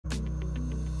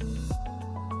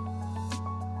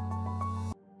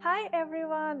Hi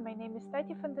everyone, my name is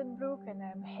Tati Vandenbroek and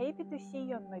I'm happy to see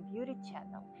you on my beauty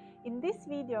channel. In this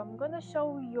video, I'm gonna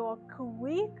show you a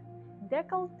quick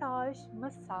décolletage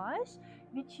massage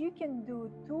which you can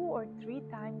do 2 or 3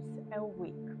 times a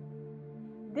week.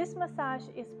 This massage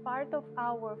is part of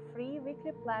our free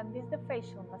weekly plan with the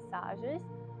facial massages.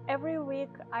 Every week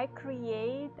I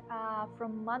create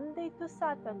from Monday to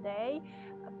Saturday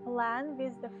a plan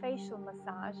with the facial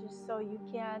massages so you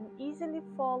can easily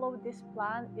follow this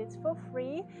plan. It's for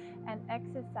free and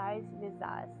exercise with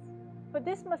us. For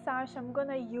this massage I'm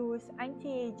gonna use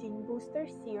anti-aging booster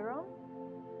serum.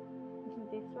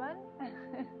 This one.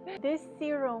 This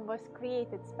serum was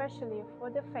created specially for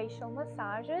the facial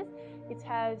massages. It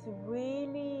has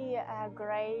really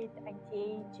great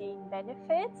anti-aging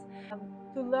benefits.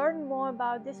 To learn more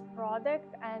about this product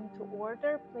and to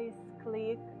order, please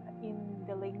click in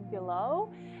the link below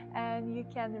and you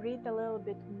can read a little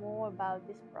bit more about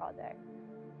this product.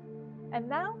 And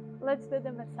now let's do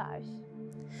the massage.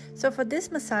 So for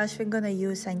this massage, we're gonna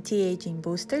use anti-aging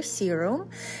booster serum.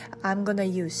 I'm gonna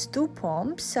use 2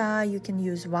 pumps. You can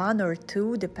use 1 or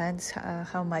 2, depends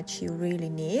how much you really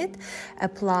need.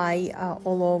 Apply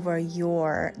all over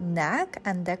your neck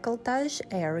and décolletage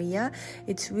area.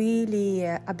 It's really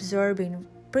absorbing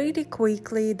pretty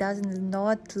quickly, does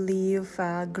not leave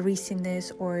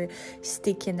greasiness or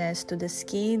stickiness to the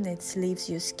skin. It leaves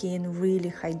your skin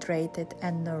really hydrated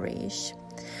and nourished.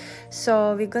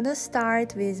 So we're gonna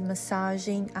start with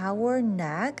massaging our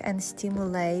neck and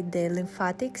stimulate the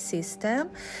lymphatic system.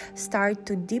 Start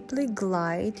to deeply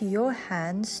glide your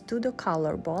hands to the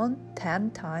collarbone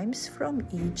 10 times from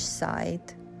each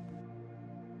side.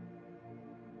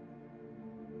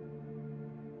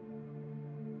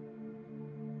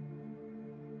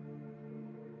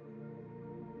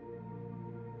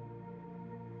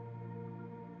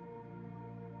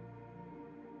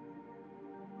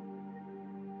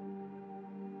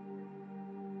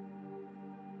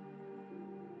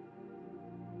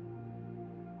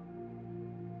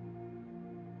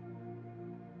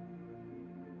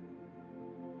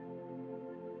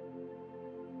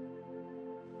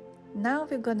 Now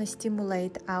we're going to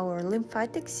stimulate our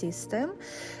lymphatic system.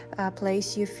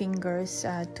 Place your fingers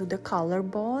to the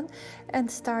collarbone and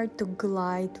start to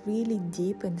glide really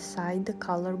deep inside the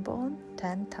collarbone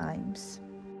 10 times.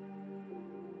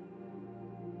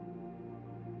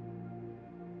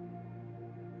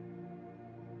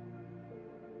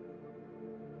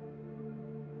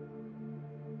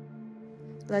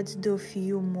 Let's do a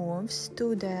few moves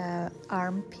to the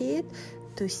armpit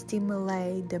to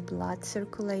stimulate the blood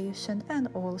circulation and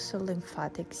also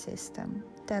lymphatic system.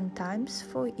 10 times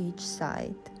for each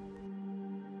side.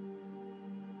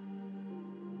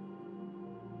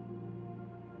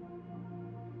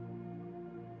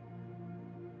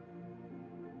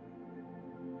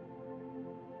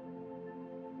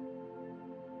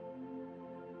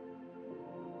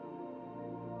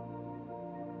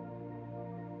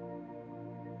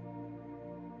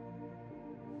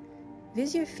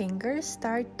 With your fingers,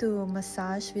 start to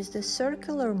massage with the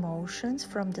circular motions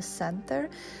from the center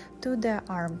to the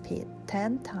armpit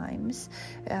 10 times.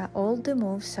 All the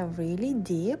moves are really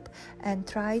deep and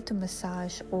try to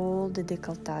massage all the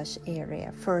décolletage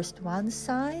area. First one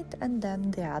side and then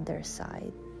the other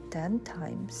side 10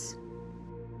 times.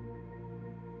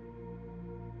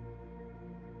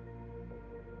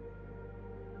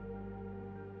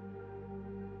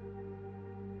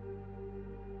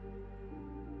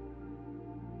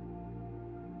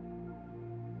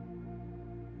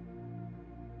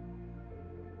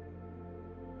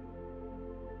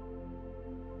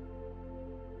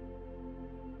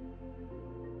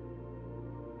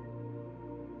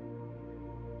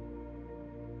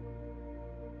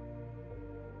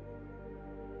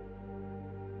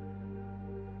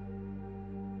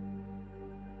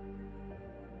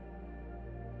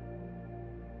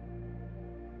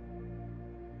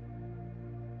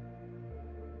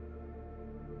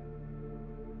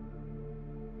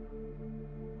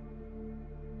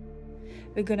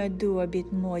 We're gonna do a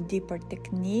bit more deeper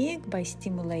technique by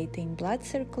stimulating blood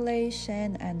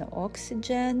circulation and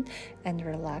oxygen and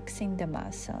relaxing the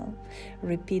muscle.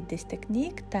 Repeat this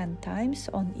technique 10 times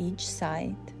on each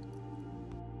side.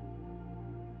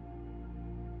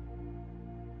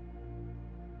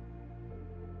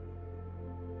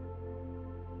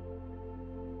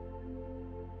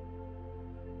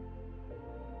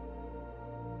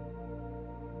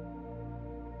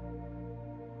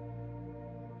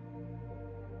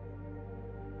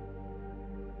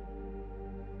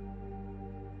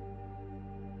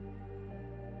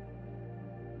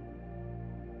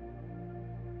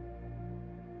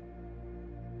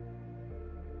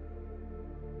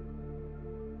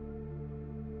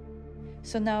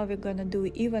 So now we're gonna do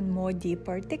even more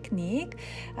deeper technique.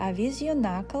 With your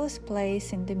knuckles,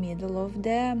 place in the middle of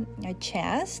the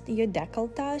chest your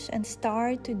décolletage and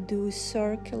start to do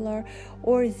circular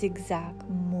or zigzag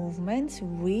movements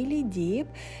really deep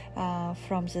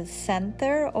from the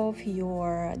center of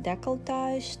your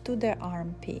décolletage to the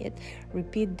armpit.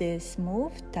 Repeat this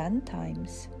move 10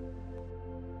 times.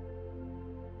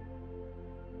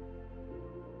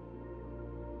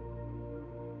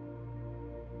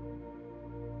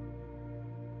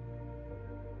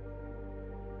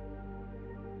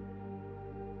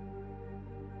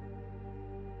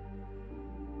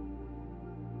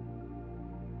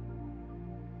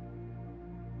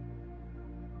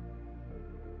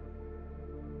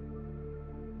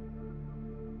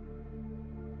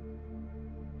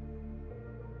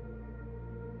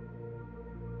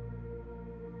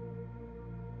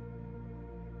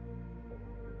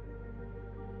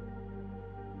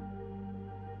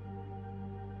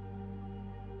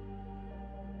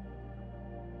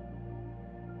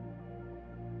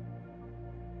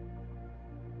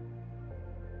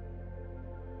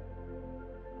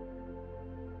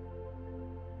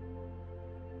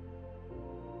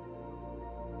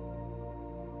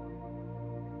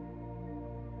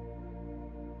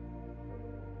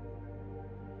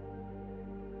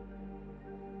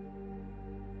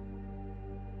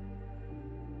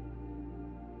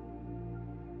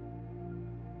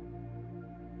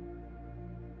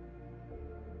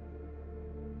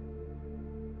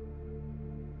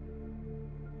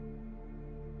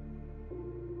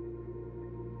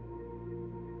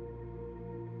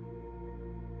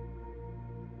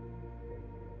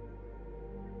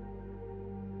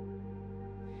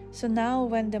 So now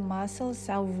when the muscles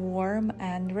are warm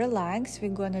and relaxed, we're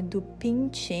gonna do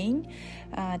pinching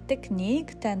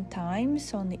technique 10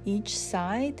 times on each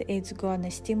side. It's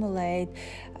gonna stimulate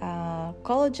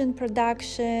collagen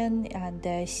production.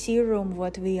 The serum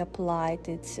what we applied,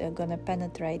 it's gonna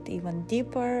penetrate even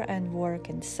deeper and work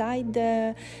inside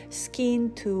the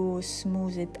skin to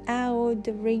smooth it out,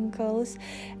 the wrinkles.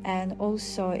 And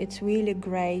also it's really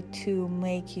great to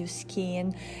make your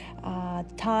skin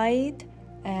tight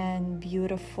and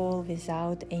beautiful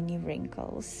without any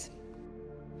wrinkles.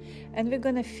 And we're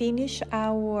gonna finish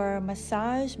our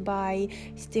massage by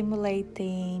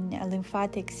stimulating a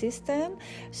lymphatic system.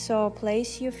 So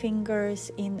place your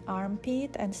fingers in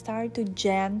armpit and start to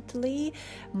gently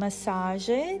massage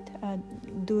it,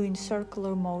 doing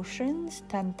circular motions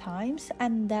 10 times,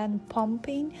 and then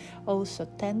pumping also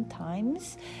 10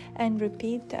 times, and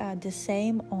repeat the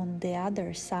same on the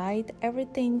other side.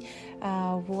 Everything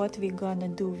what we're gonna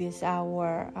do with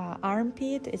our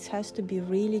armpit, it has to be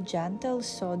really gentle,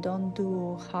 so don't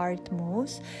do hard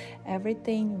moves.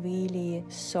 Everything really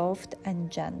soft and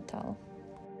gentle.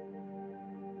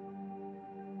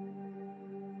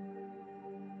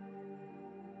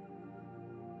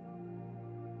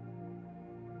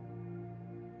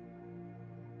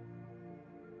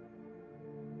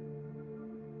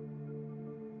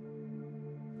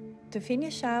 To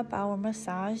finish up our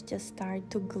massage, just start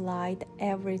to glide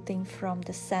everything from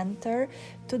the center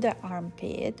to the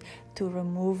armpit to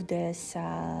remove this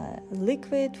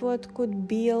liquid what could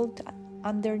build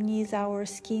underneath our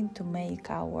skin to make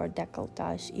our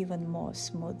décolletage even more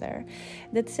smoother.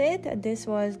 That's it. This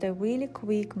was the really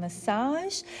quick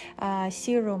massage.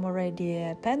 Serum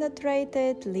already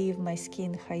penetrated, leave my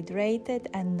skin hydrated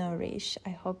and nourished.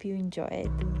 I hope you enjoy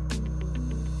it.